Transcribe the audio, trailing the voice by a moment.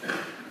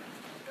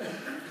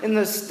In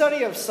the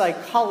study of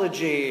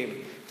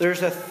psychology,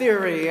 there's a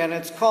theory, and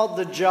it's called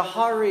the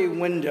Johari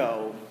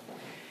window.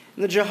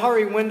 And the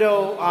Johari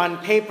window on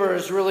paper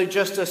is really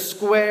just a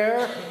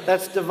square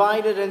that's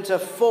divided into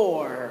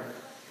four.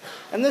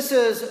 And this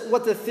is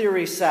what the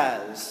theory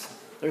says.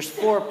 There's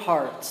four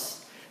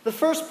parts. The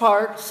first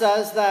part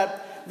says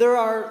that there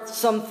are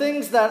some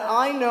things that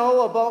I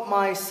know about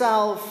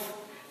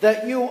myself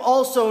that you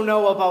also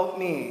know about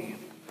me.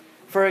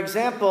 For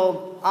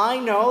example, I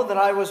know that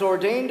I was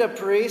ordained a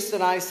priest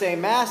and I say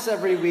Mass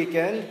every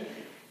weekend,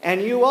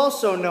 and you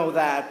also know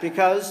that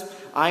because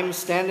I'm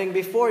standing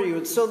before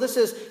you. So this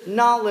is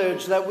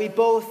knowledge that we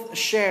both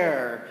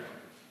share.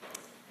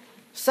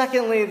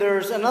 Secondly,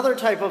 there's another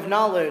type of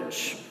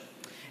knowledge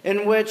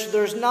in which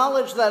there's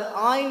knowledge that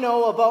I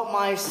know about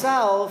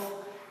myself,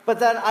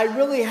 but that I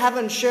really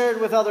haven't shared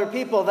with other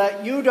people,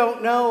 that you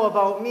don't know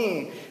about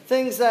me.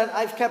 Things that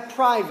I've kept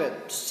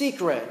private,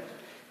 secret.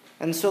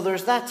 And so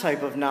there's that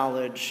type of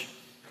knowledge.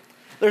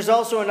 There's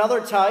also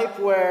another type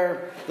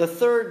where the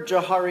third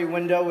Johari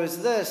window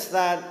is this,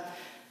 that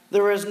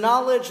there is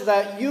knowledge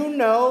that you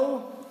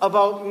know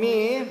about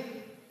me,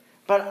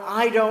 but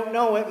I don't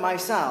know it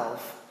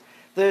myself.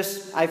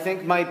 This, I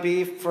think, might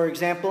be, for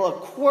example, a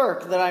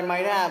quirk that I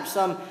might have,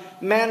 some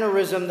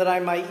mannerism that I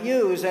might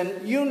use,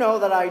 and you know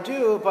that I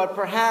do, but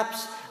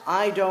perhaps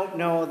I don't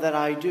know that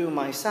I do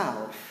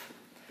myself.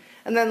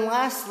 And then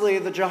lastly,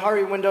 the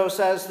Johari window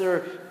says there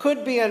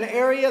could be an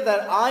area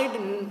that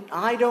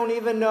I don't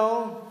even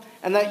know,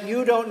 and that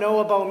you don't know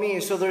about me.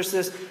 So there's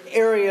this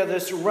area,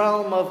 this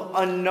realm of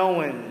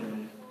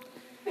unknown.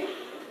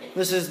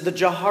 This is the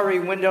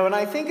Johari window, and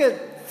I think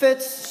it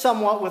fits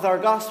somewhat with our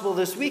gospel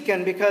this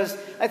weekend, because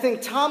I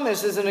think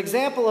Thomas is an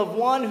example of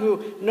one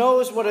who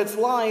knows what it's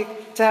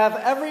like to have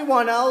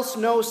everyone else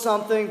know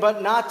something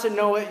but not to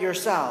know it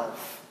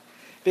yourself.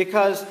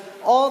 Because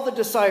all the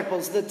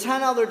disciples, the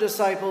 10 other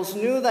disciples,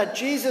 knew that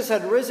Jesus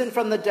had risen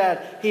from the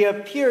dead. He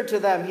appeared to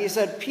them. He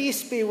said,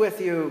 "Peace be with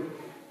you."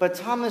 But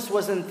Thomas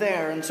wasn't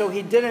there, and so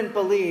he didn't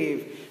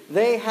believe.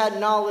 They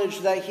had knowledge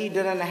that he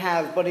didn't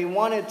have, but he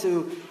wanted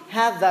to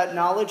have that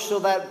knowledge so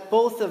that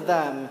both of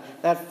them,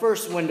 that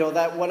first window,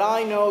 that what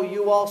I know,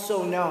 you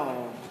also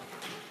know.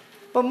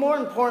 But more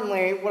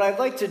importantly, what I'd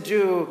like to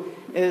do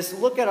is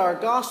look at our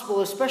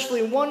gospel,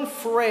 especially one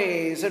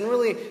phrase, and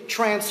really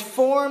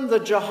transform the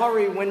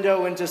Johari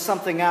window into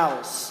something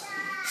else,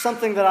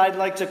 something that I'd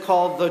like to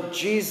call the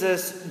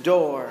Jesus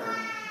door.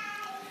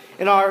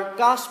 In our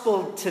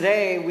gospel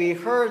today, we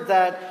heard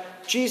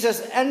that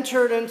Jesus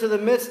entered into the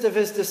midst of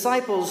his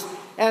disciples,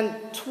 and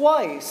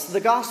twice the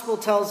gospel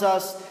tells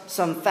us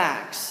some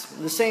facts.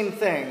 The same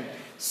thing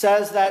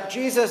says that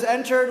Jesus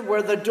entered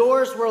where the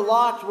doors were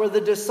locked, where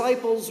the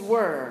disciples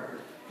were,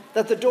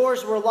 that the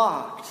doors were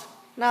locked.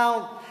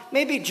 Now,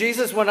 maybe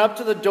Jesus went up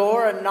to the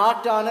door and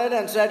knocked on it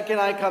and said, "Can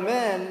I come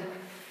in?"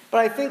 But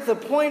I think the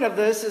point of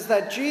this is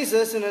that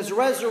Jesus, in his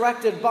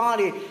resurrected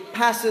body,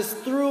 passes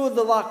through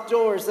the locked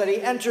doors, that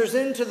he enters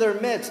into their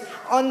midst,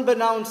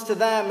 unbeknownst to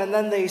them, and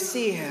then they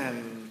see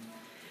him.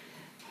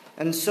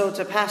 And so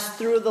to pass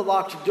through the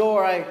locked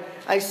door,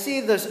 I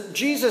see this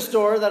Jesus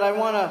door that I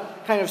want to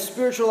kind of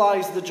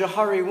spiritualize the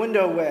Johari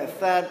window with,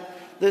 that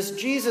this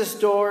Jesus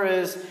door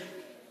is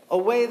a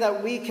way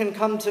that we can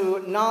come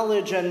to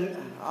knowledge and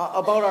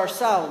about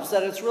ourselves,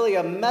 that it's really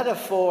a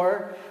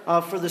metaphor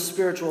for the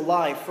spiritual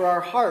life, for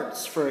our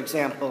hearts, for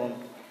example.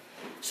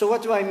 So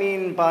what do I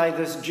mean by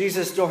this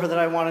Jesus door that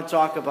I want to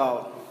talk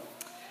about?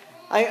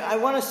 I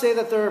want to say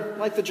that there,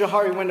 like the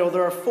Johari window,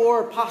 there are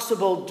four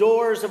possible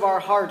doors of our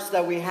hearts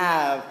that we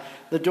have,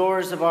 the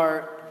doors of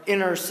our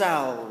inner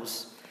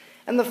selves.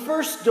 And the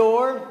first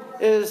door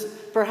is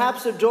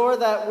perhaps a door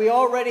that we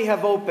already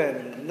have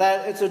opened,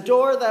 that it's a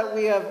door that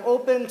we have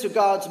opened to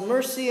God's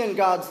mercy and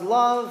God's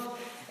love,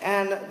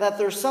 and that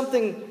there's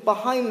something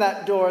behind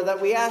that door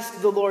that we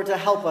ask the Lord to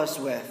help us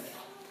with.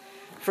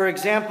 For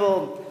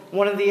example,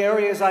 one of the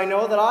areas I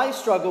know that I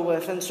struggle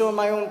with, and so in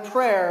my own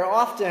prayer,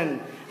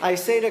 often I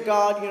say to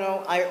God,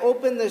 I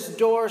open this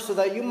door so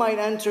that you might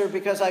enter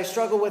because I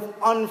struggle with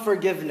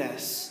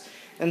unforgiveness.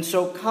 And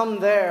so come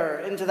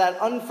there into that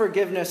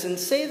unforgiveness and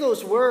say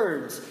those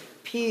words,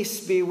 "Peace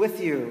be with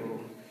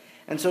you."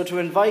 And so to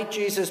invite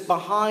Jesus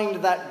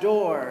behind that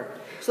door.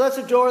 So that's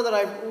a door that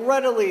I've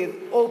readily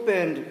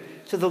opened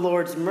to the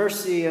Lord's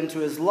mercy and to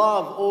his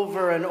love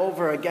over and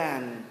over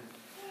again.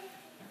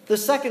 The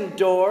second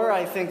door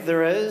I think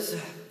there is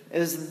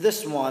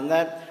this one,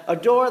 that a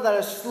door that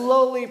is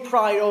slowly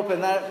pried open,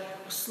 that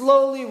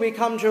slowly we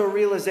come to a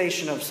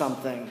realization of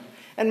something.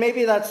 And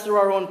maybe that's through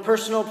our own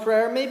personal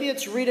prayer. Maybe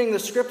it's reading the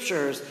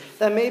scriptures,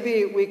 that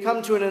maybe we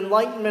come to an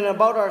enlightenment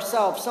about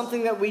ourselves,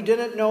 something that we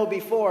didn't know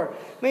before.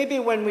 Maybe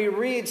when we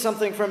read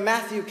something from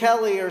Matthew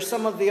Kelly or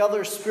some of the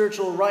other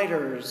spiritual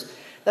writers,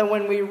 that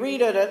when we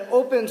read it, it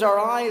opens our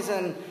eyes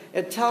and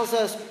it tells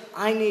us,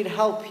 I need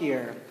help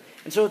here.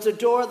 And so it's a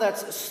door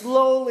that's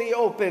slowly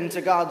open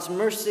to God's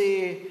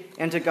mercy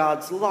and to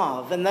God's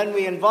love. And then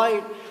we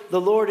invite the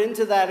Lord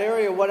into that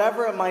area,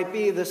 whatever it might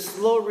be, the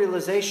slow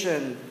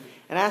realization,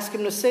 and ask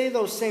him to say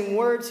those same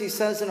words he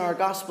says in our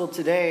gospel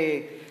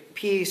today,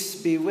 peace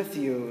be with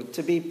you,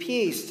 to be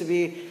peace, to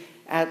be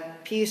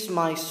at peace,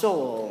 my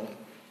soul.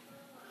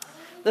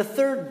 The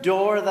third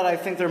door that I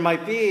think there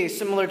might be,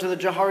 similar to the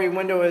Johari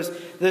window, is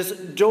this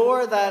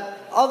door that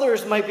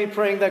others might be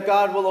praying that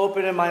God will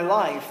open in my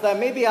life. That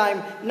maybe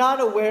I'm not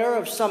aware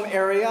of some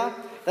area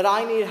that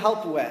I need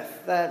help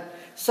with, that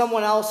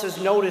someone else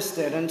has noticed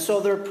it, and so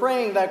they're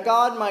praying that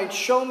God might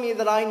show me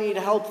that I need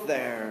help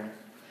there.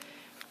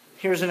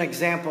 Here's an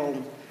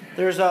example.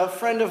 There's a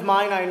friend of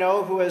mine I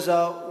know who is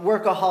a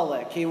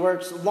workaholic. He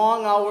works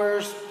long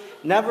hours,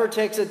 never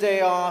takes a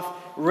day off,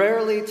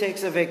 rarely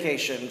takes a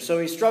vacation. So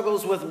he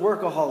struggles with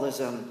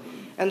workaholism.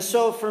 And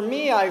so for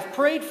me, I've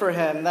prayed for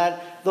him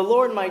that the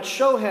Lord might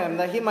show him,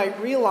 that he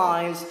might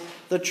realize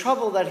the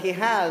trouble that he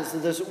has,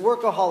 this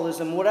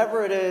workaholism,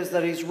 whatever it is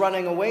that he's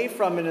running away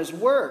from in his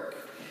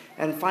work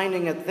and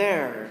finding it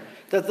there.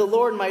 That the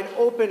Lord might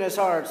open his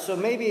heart. So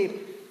maybe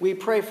we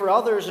pray for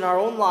others in our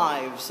own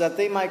lives, that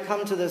they might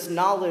come to this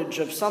knowledge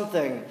of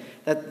something,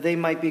 that they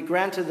might be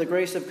granted the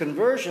grace of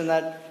conversion,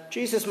 that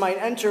Jesus might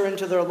enter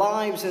into their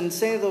lives and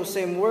say those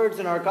same words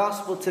in our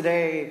gospel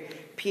today,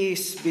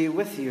 peace be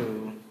with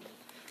you.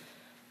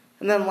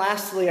 And then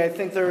lastly, I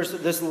think there's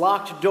this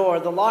locked door,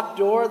 the locked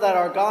door that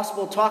our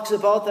gospel talks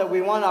about, that we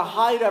want to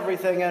hide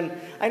everything. And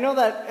I know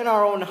that in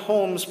our own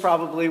homes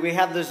probably we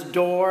have this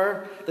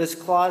door, this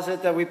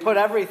closet that we put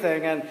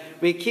everything, and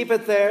we keep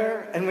it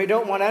there, and we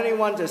don't want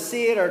anyone to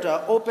see it or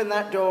to open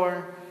that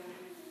door.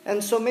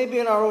 And so maybe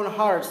in our own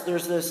hearts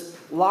there's this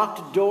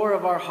locked door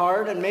of our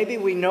heart, and maybe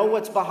we know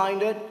what's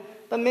behind it,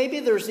 but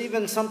maybe there's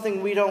even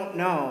something we don't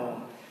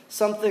know,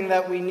 something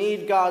that we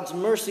need God's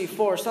mercy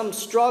for, some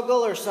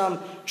struggle or some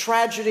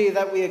tragedy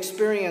that we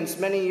experienced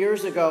many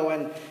years ago,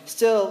 and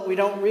still we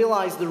don't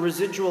realize the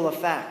residual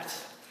effect.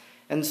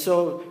 And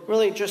so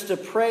really just to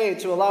pray,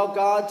 to allow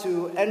God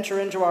to enter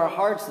into our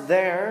hearts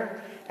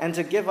there and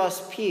to give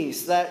us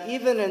peace, that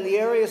even in the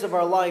areas of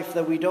our life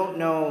that we don't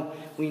know,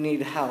 we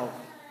need help.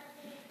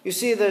 You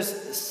see,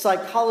 this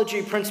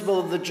psychology principle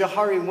of the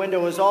Johari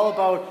window is all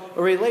about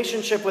a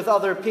relationship with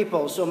other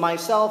people. So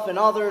myself and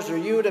others, or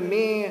you to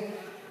me.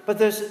 But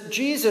this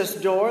Jesus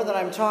door that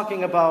I'm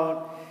talking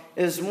about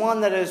is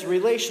one that is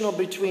relational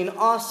between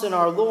us and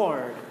our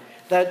Lord.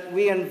 That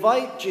we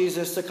invite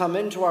Jesus to come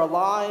into our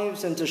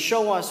lives and to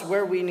show us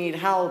where we need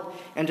help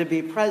and to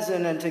be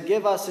present and to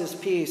give us his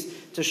peace,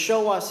 to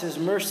show us his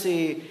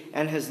mercy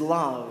and his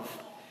love.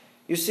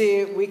 You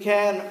see, we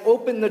can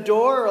open the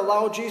door or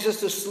allow Jesus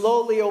to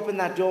slowly open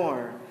that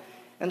door.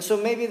 And so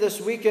maybe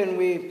this weekend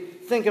we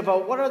think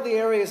about what are the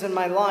areas in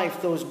my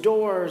life, those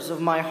doors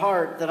of my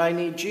heart that I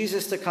need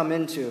Jesus to come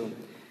into.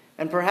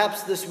 And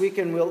perhaps this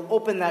weekend we'll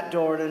open that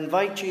door and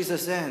invite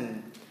Jesus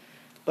in.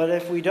 But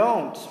if we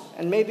don't,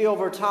 and maybe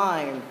over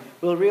time,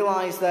 we'll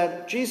realize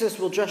that Jesus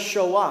will just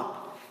show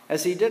up,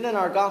 as he did in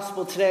our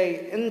gospel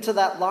today, into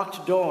that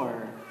locked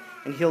door,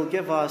 and he'll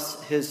give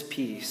us his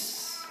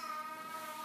peace.